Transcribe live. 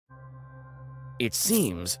It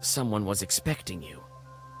seems someone was expecting you.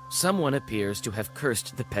 Someone appears to have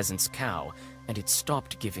cursed the peasant's cow, and it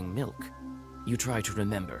stopped giving milk. You try to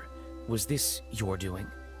remember. Was this your doing?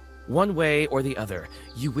 One way or the other,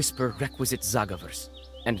 you whisper requisite zagavers,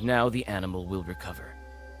 and now the animal will recover.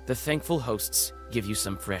 The thankful hosts give you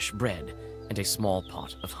some fresh bread and a small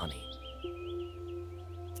pot of honey.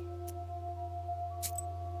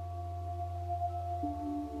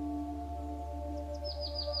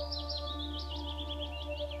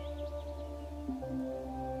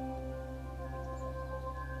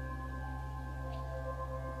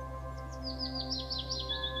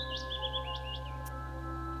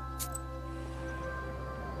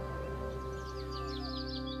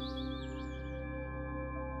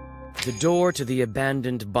 The door to the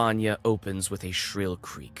abandoned banya opens with a shrill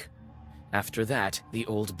creak. After that, the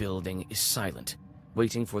old building is silent,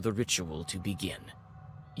 waiting for the ritual to begin.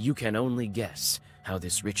 You can only guess how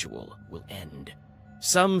this ritual will end.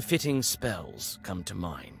 Some fitting spells come to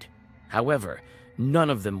mind. However, none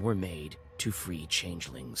of them were made to free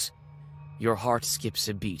changelings. Your heart skips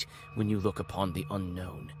a beat when you look upon the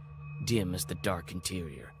unknown, dim as the dark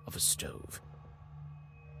interior of a stove.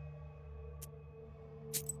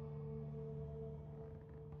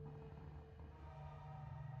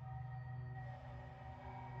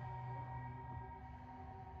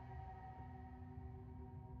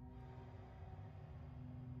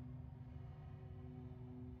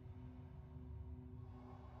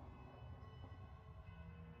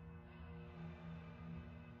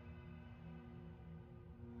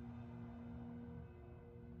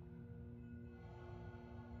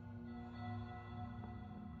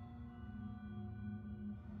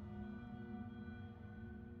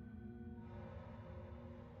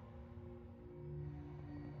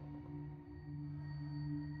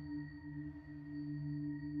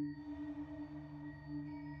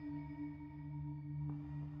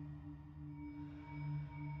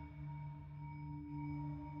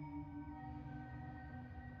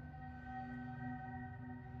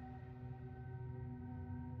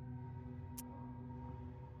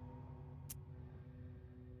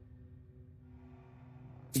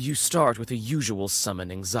 You start with a usual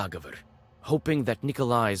summoning Zagaver, hoping that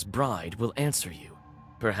Nikolai's bride will answer you.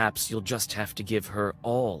 Perhaps you'll just have to give her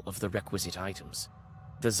all of the requisite items.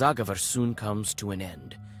 The Zagaver soon comes to an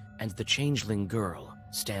end, and the changeling girl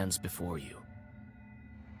stands before you.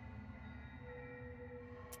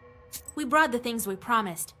 We brought the things we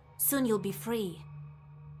promised. Soon you'll be free.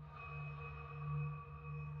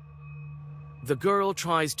 The girl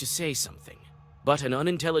tries to say something, but an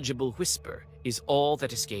unintelligible whisper is all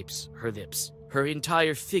that escapes her lips. Her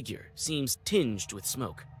entire figure seems tinged with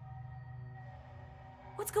smoke.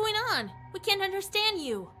 What's going on? We can't understand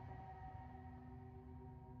you.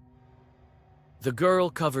 The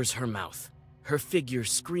girl covers her mouth. Her figure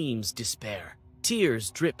screams despair.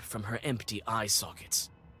 Tears drip from her empty eye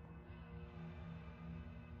sockets.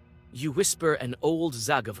 You whisper an old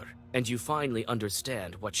Zagaver, and you finally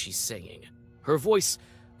understand what she's saying. Her voice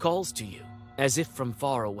calls to you, as if from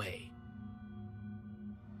far away.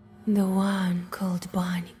 The one called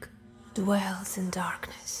Banik dwells in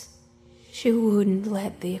darkness. She wouldn't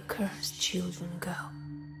let the accursed children go.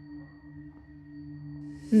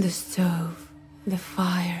 The stove, the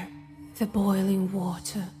fire, the boiling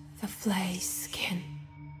water, the flayed skin.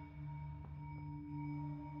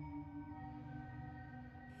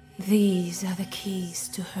 These are the keys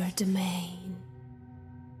to her domain.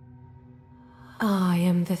 I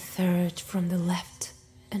am the third from the left,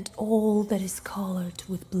 and all that is colored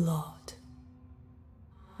with blood.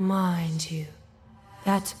 Mind you,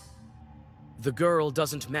 that... The girl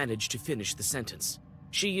doesn't manage to finish the sentence.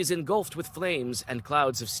 She is engulfed with flames and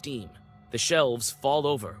clouds of steam. The shelves fall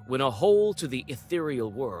over when a hole to the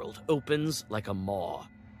ethereal world opens like a maw.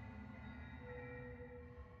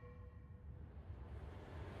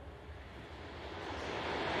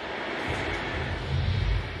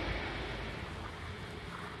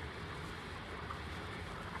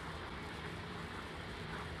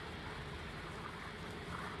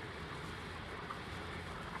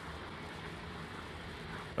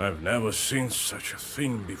 I've never seen such a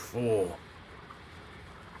thing before.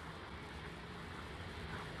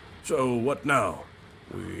 So what now?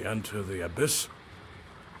 We enter the abyss?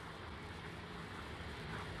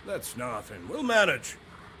 That's nothing. We'll manage,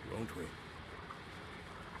 won't we?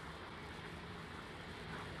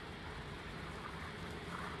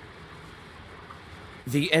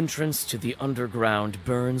 The entrance to the underground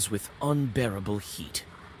burns with unbearable heat.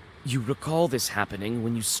 You recall this happening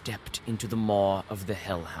when you stepped into the maw of the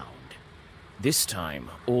Hellhound. This time,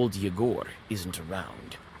 old Yegor isn't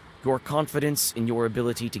around. Your confidence in your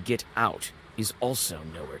ability to get out is also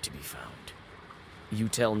nowhere to be found. You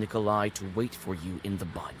tell Nikolai to wait for you in the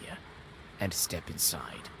banya, and step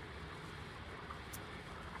inside.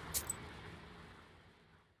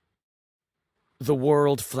 The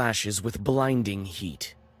world flashes with blinding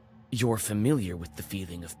heat. You're familiar with the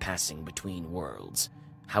feeling of passing between worlds.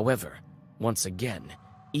 However, once again,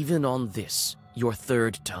 even on this, your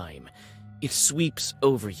third time, it sweeps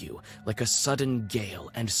over you like a sudden gale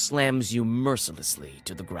and slams you mercilessly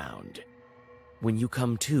to the ground. When you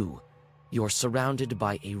come to, you're surrounded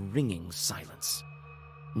by a ringing silence.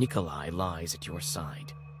 Nikolai lies at your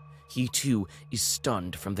side. He too is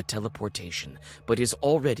stunned from the teleportation, but is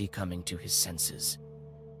already coming to his senses.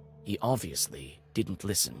 He obviously didn't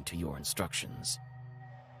listen to your instructions.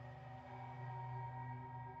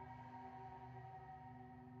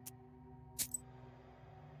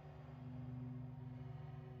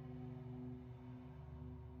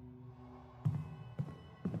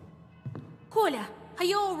 Kolya, are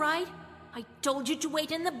you alright? I told you to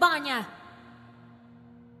wait in the banya.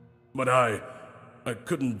 But I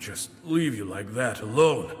couldn't just leave you like that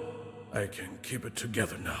alone. I can keep it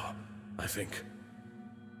together now, I think.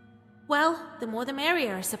 Well, the more the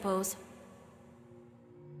merrier, I suppose.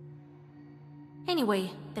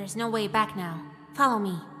 Anyway, there's no way back now. Follow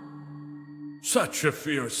me. Such a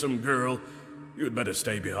fearsome girl. You'd better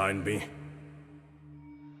stay behind me.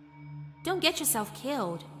 Don't get yourself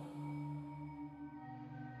killed.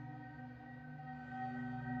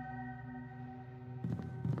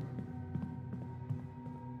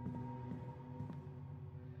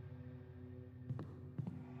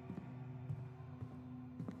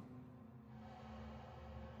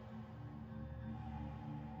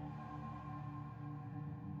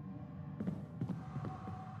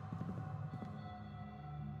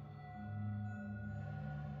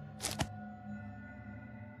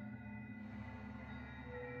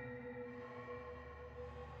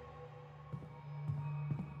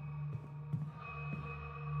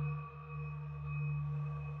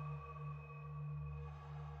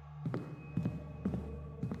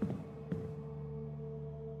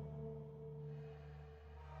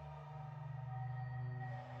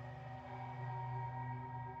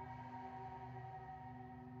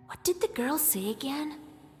 What did the girl say again?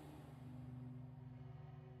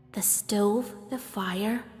 The stove, the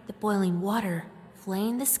fire, the boiling water,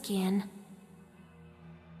 flaying the skin.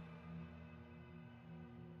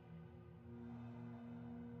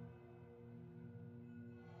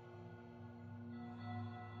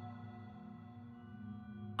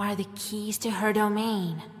 Are the keys to her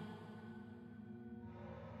domain.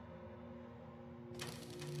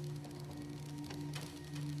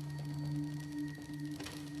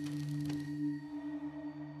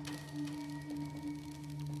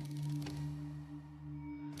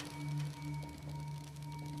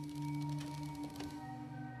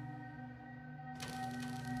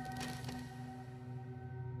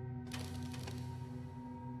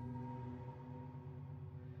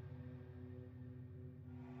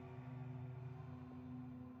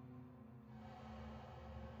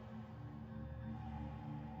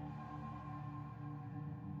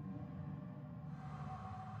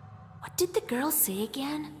 What did the girl say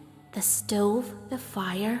again? The stove, the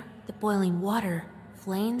fire, the boiling water,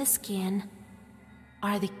 flaying the skin,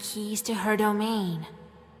 are the keys to her domain.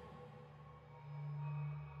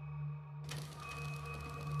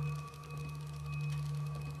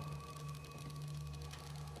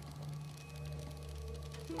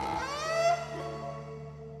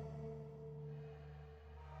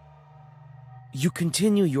 You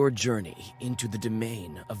continue your journey into the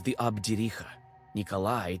domain of the Obderika.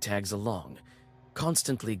 Nikolai tags along,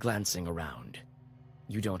 constantly glancing around.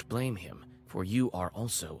 You don't blame him, for you are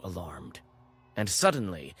also alarmed. And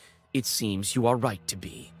suddenly, it seems you are right to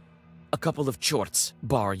be. A couple of chorts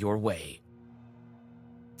bar your way.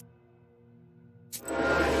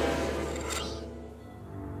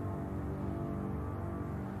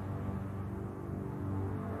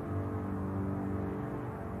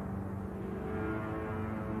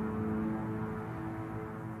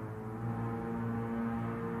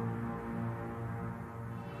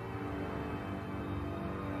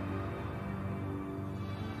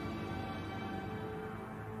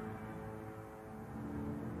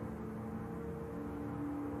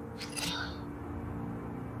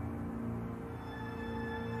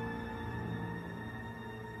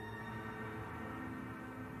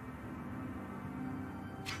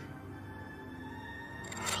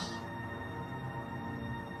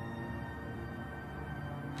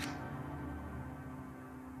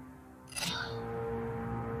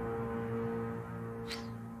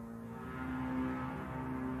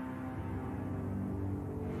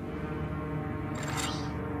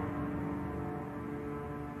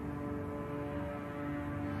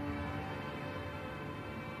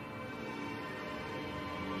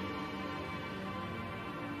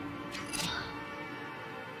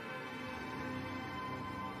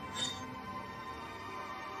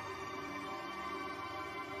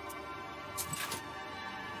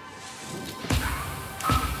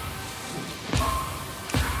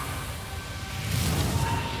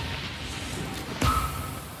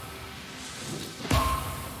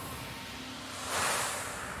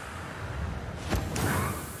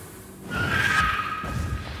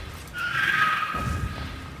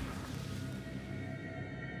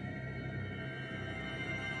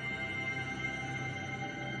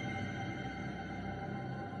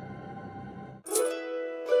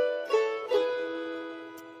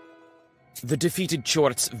 The defeated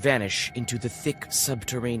Chorts vanish into the thick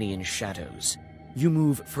subterranean shadows. You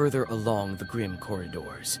move further along the grim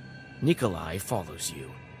corridors. Nikolai follows you.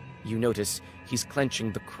 You notice he's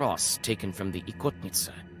clenching the cross taken from the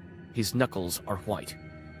Ikotnitsa. His knuckles are white,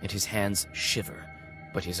 and his hands shiver,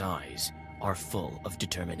 but his eyes are full of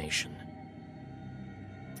determination.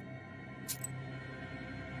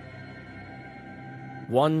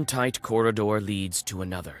 One tight corridor leads to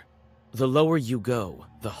another. The lower you go,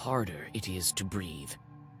 the harder it is to breathe.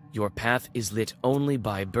 Your path is lit only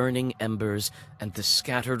by burning embers and the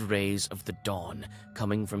scattered rays of the dawn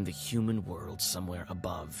coming from the human world somewhere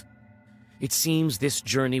above. It seems this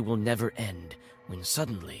journey will never end when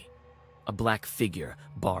suddenly a black figure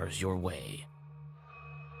bars your way.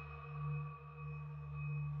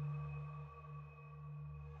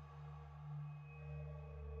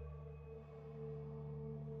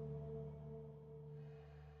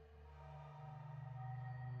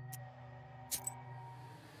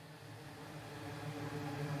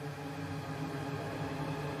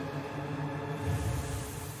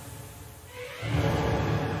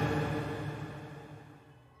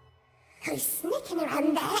 Who's sneaking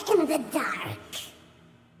around there in the dark?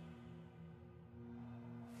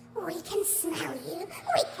 We can smell you.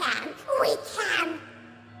 We can!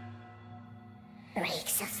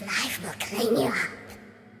 Reeks of life will clean you up.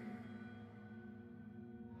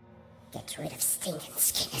 Get rid of stinking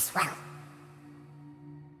skin as well.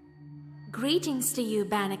 Greetings to you,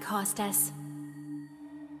 Bannock Hostess.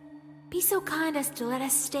 Be so kind as to let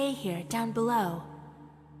us stay here, down below.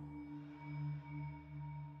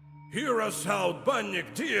 Hear us out,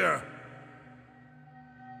 Bannock dear!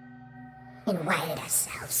 Invite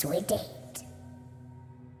ourselves we did.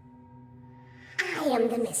 I am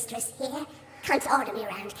the mistress here. Can't order me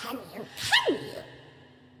around, can you? Can you?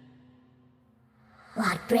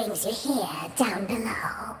 What brings you here, down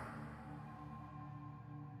below?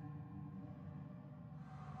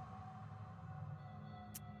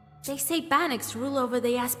 They say Bannocks rule over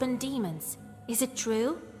the Aspen demons. Is it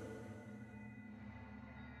true?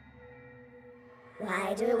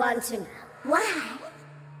 Why do you want to know? Why?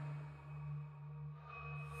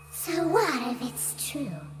 So what if it's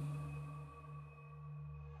true?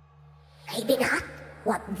 Maybe not.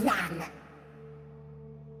 What then?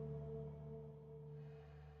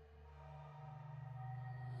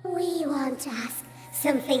 We want to ask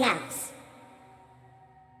something else.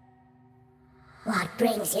 What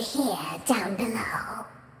brings you here, down below?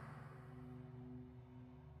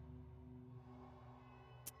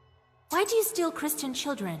 Why do you steal Christian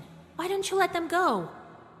children? Why don't you let them go?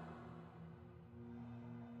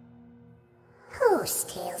 Who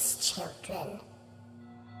steals children?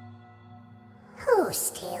 Who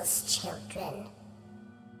steals children?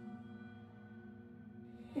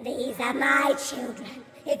 These are my children.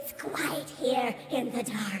 It's quiet here in the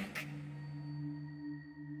dark.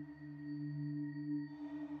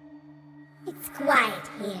 It's quiet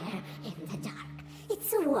here in the dark.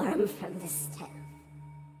 It's warm from the stove.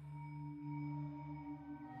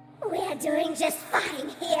 We're doing just fine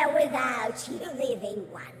here without you living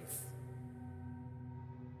ones.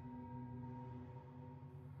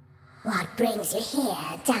 What brings you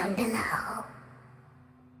here, down below?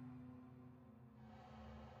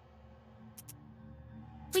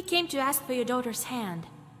 We came to ask for your daughter's hand.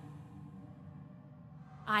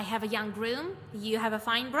 I have a young groom, you have a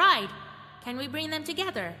fine bride. Can we bring them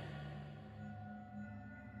together?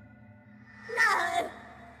 No!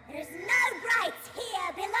 There's no brights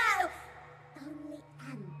here below! Only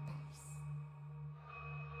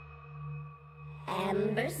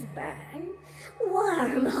embers. Embers burn?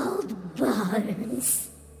 Warm old bones.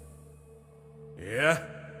 Yeah?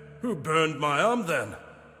 Who burned my arm then?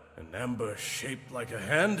 An ember shaped like a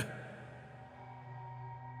hand?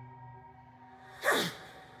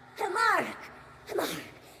 A mark! A mark!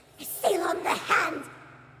 A seal on the hand!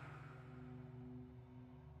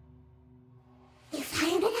 You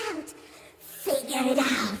found it out! Figure it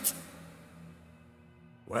out!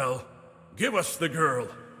 Well, give us the girl.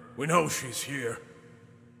 We know she's here.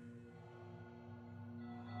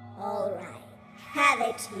 All right, have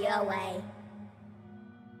it your way.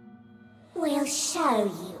 We'll show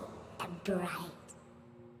you a bride.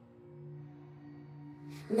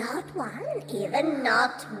 Not one, even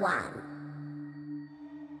not one.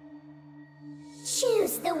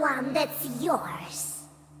 Choose the one that's yours.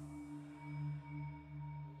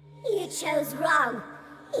 You chose wrong.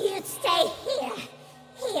 You'd stay here,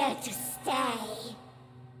 here to stay.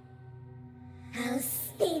 I'll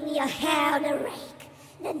spin your hair on a rake,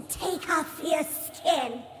 then take off your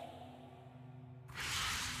skin.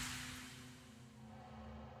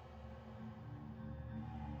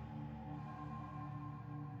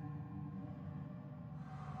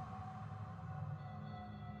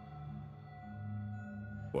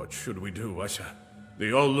 What should we do, Asha?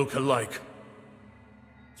 They all look alike.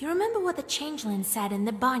 You remember what the changeling said in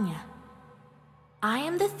the banya? I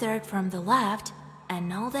am the third from the left,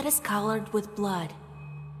 and all that is colored with blood.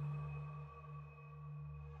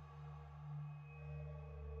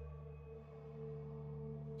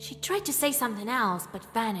 She tried to say something else,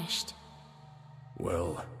 but vanished.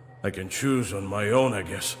 Well, I can choose on my own, I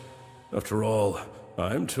guess. After all,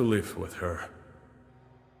 I'm to live with her.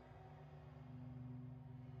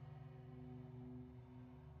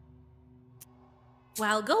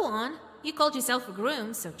 Well, go on. You called yourself a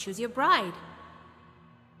groom, so choose your bride.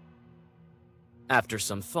 After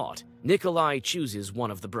some thought, Nikolai chooses one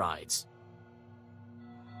of the brides.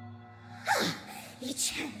 You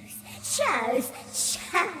chose.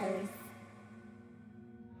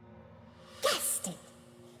 Guessed it.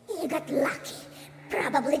 You got lucky.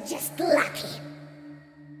 Probably just lucky.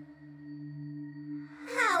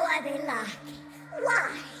 How are they lucky? Why?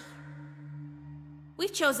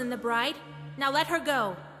 We've chosen the bride. Now let her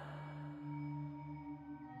go.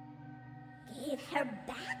 Give her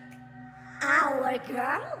back? Our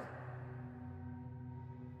girl?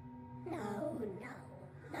 No.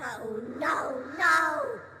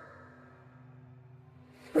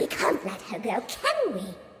 We can't let her go, can we?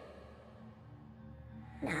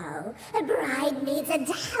 No, a bride needs a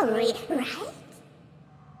dowry, right?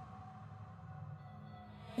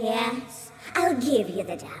 Yes, I'll give you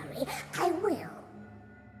the dowry. I will.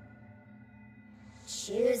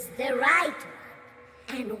 Choose the right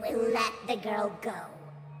one, and we'll let the girl go.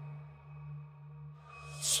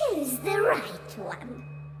 Choose the right one.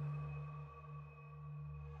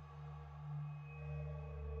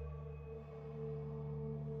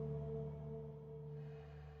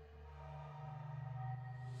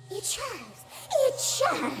 You chose.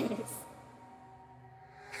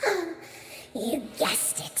 You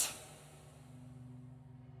guessed it.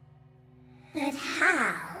 But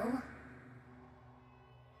how?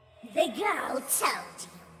 The girl told you.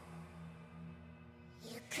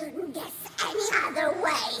 You couldn't guess any other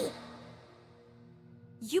way.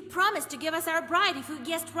 You promised to give us our bride if we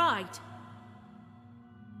guessed right.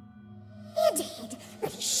 You did,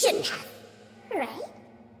 but you shouldn't have, right?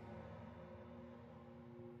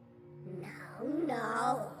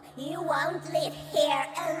 No, you won't live here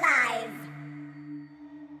alive.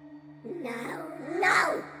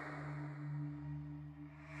 No.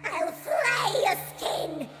 I'll flay your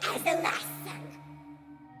skin as a lesson.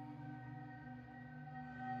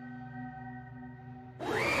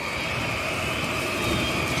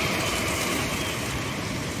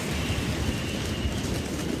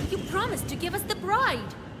 You promised to give us the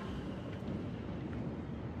bride.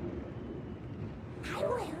 I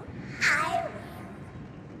will.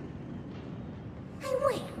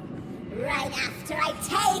 Right after I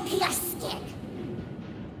take your skin.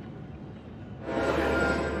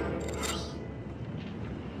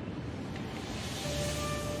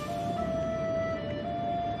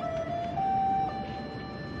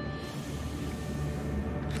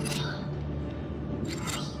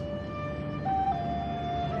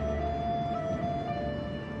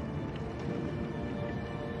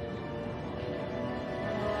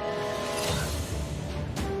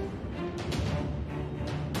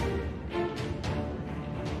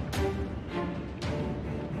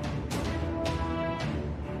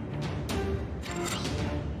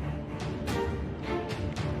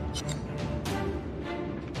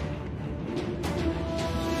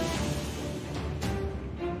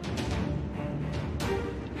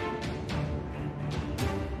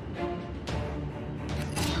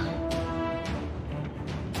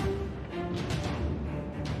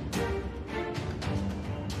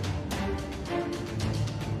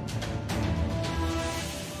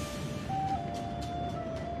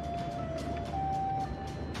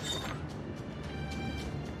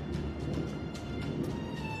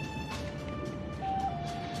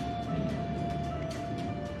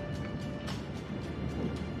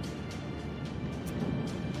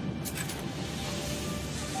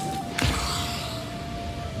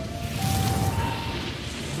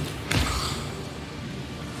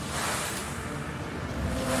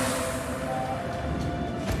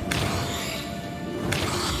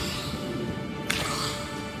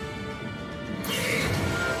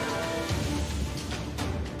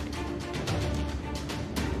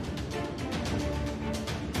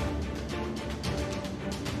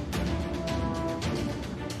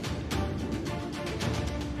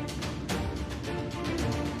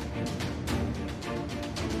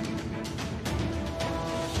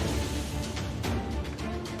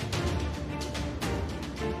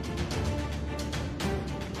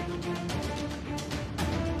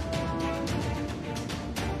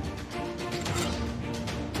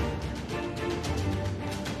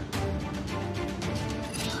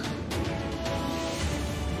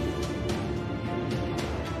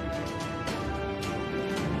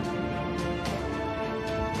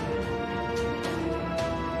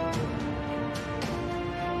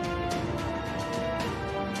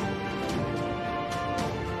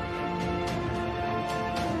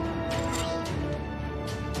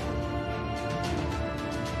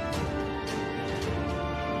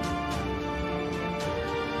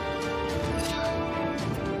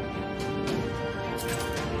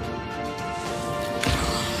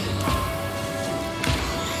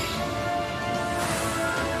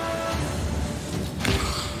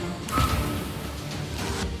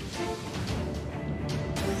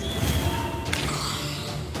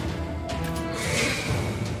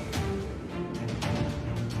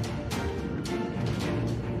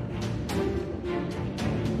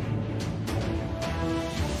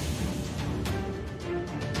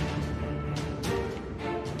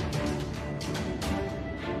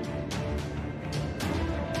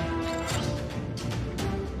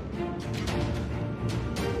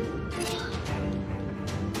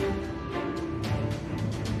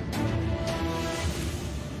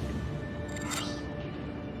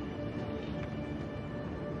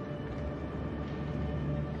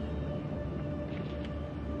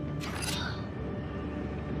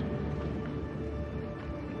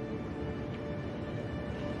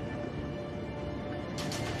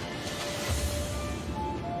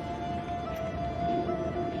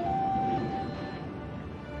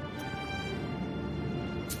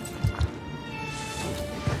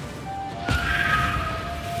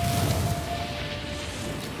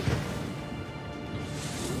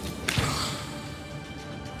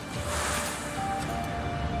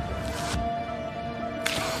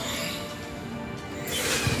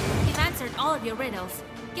 riddles.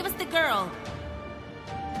 Give us the girl.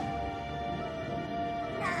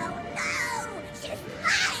 No, no! She's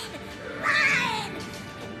mine! Mine!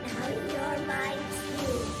 And now you're mine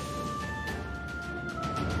too.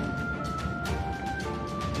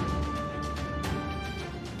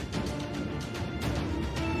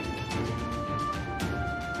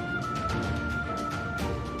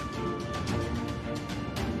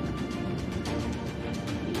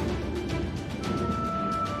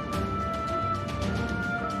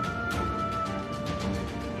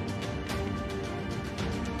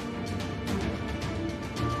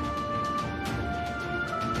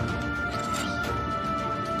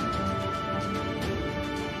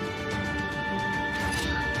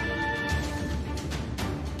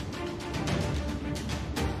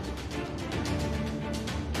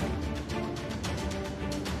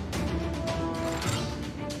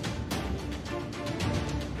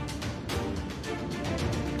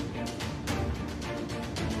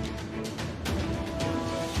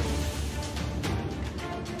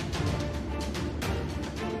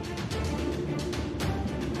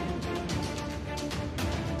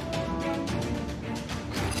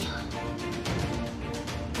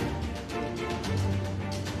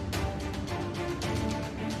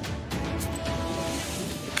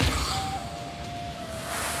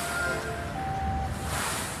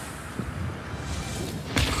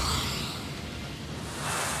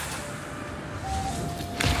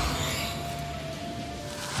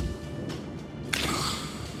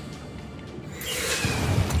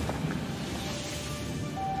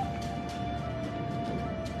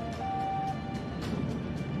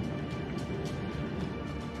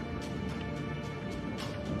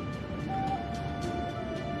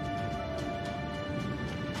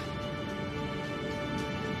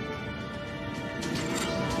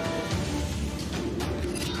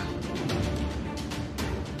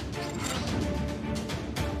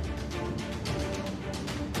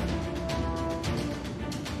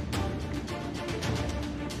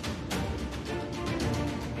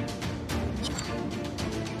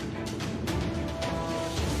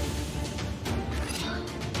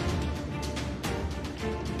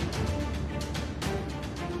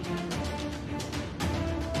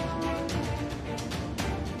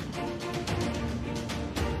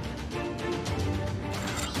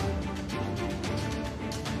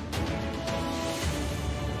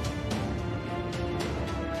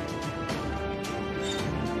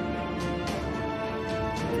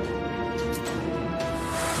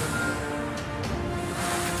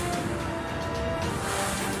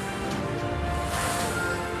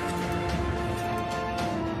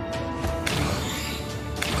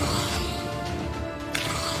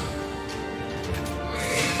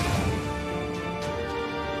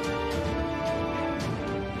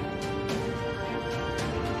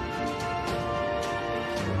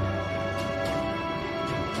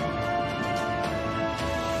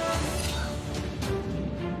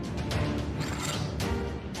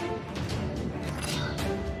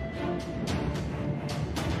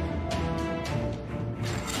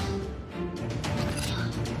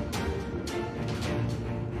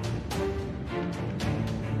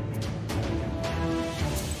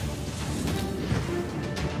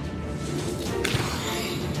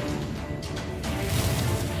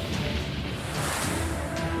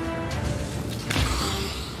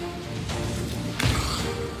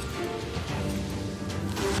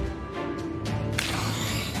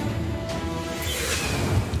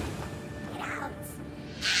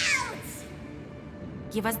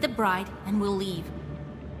 Give us the bride, and we'll leave.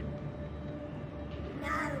 No,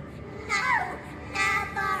 no,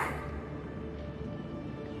 never!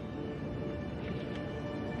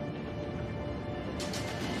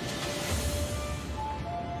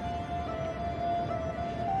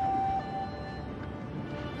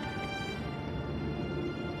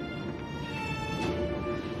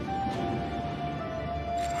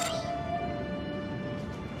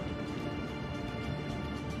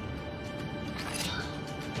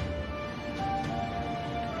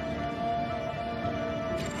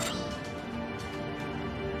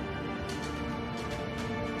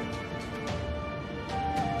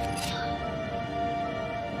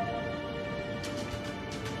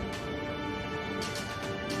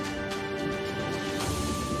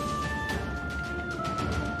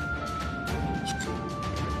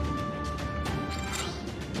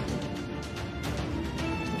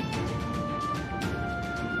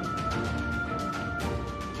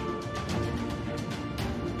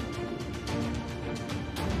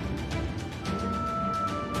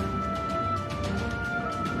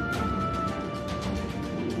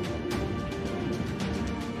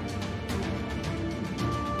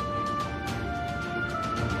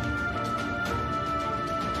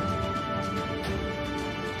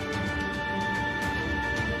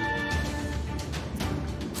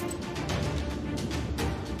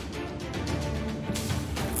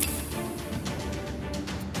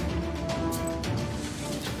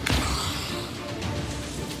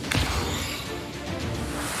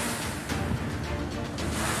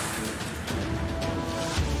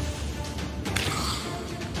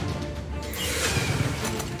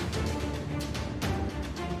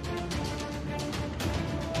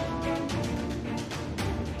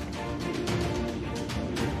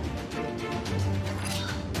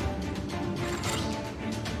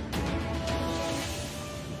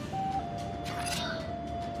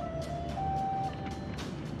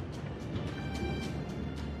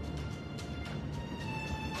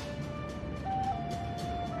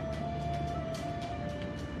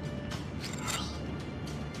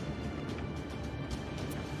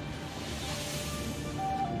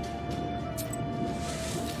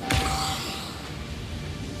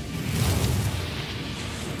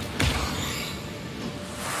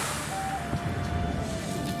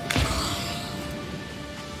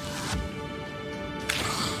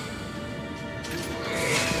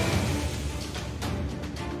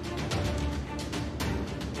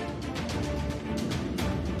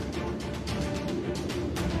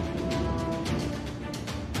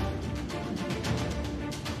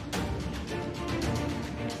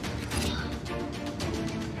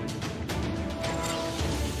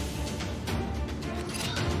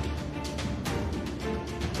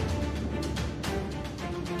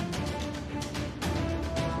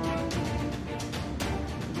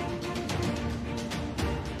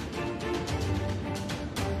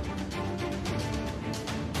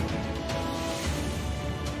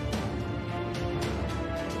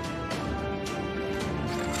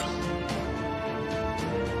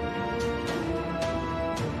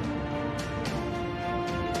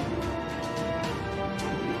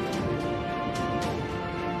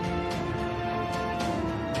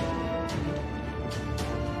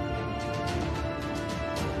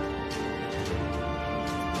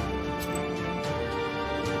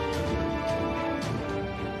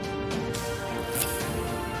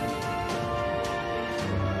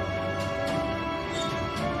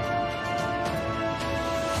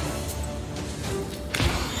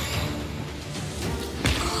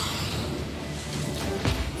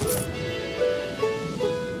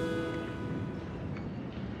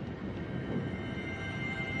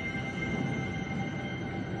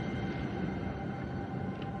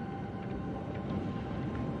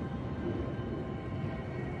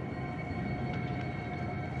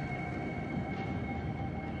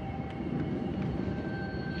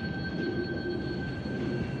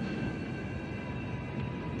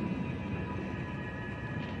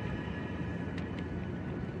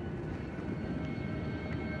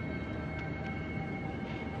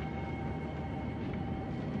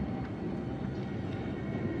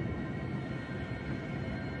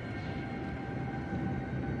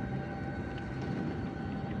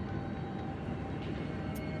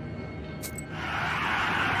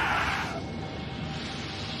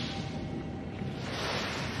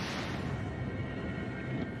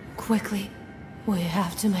 quickly. We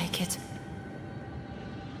have to make it.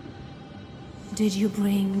 Did you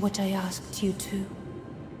bring what I asked you to?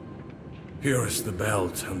 Here is the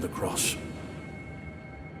belt and the cross.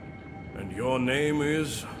 And your name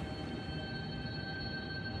is?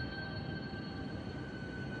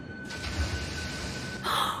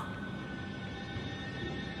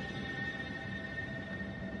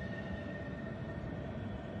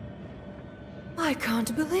 I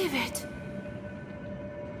can't believe it.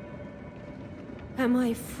 Am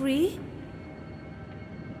I free?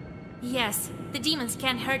 Yes, the demons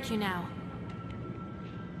can't hurt you now.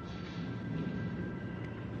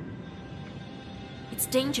 It's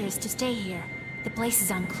dangerous to stay here. The place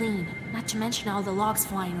is unclean, not to mention all the logs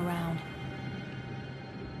flying around.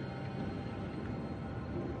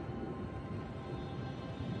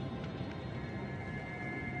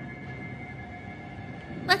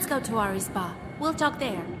 Let's go to our spa. We'll talk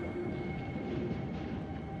there.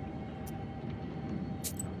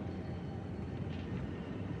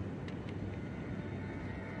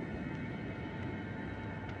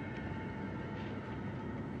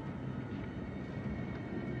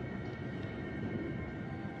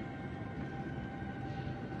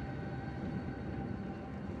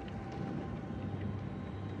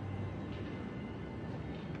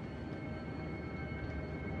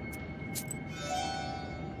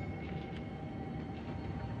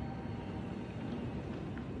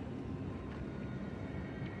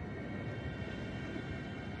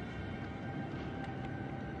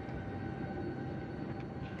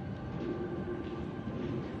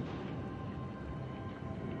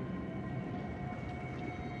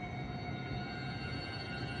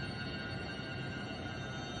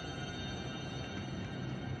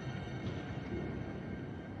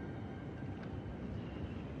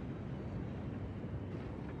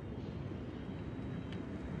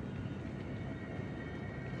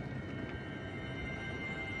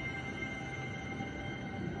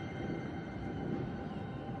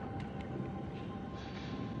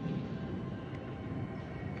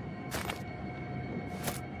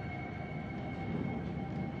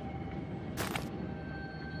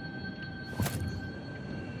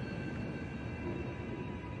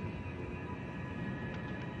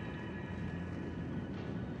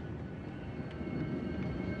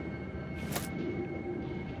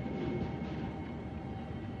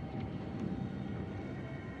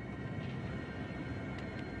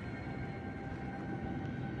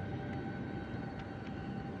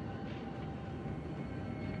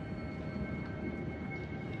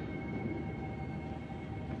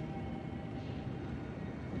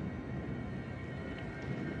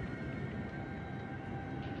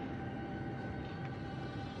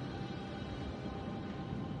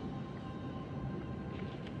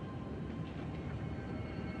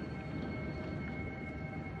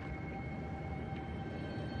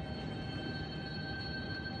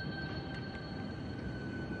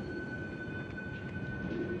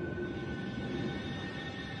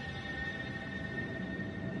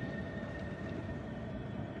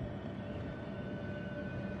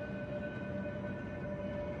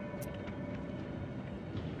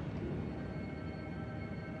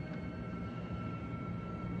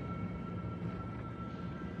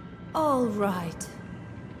 All right.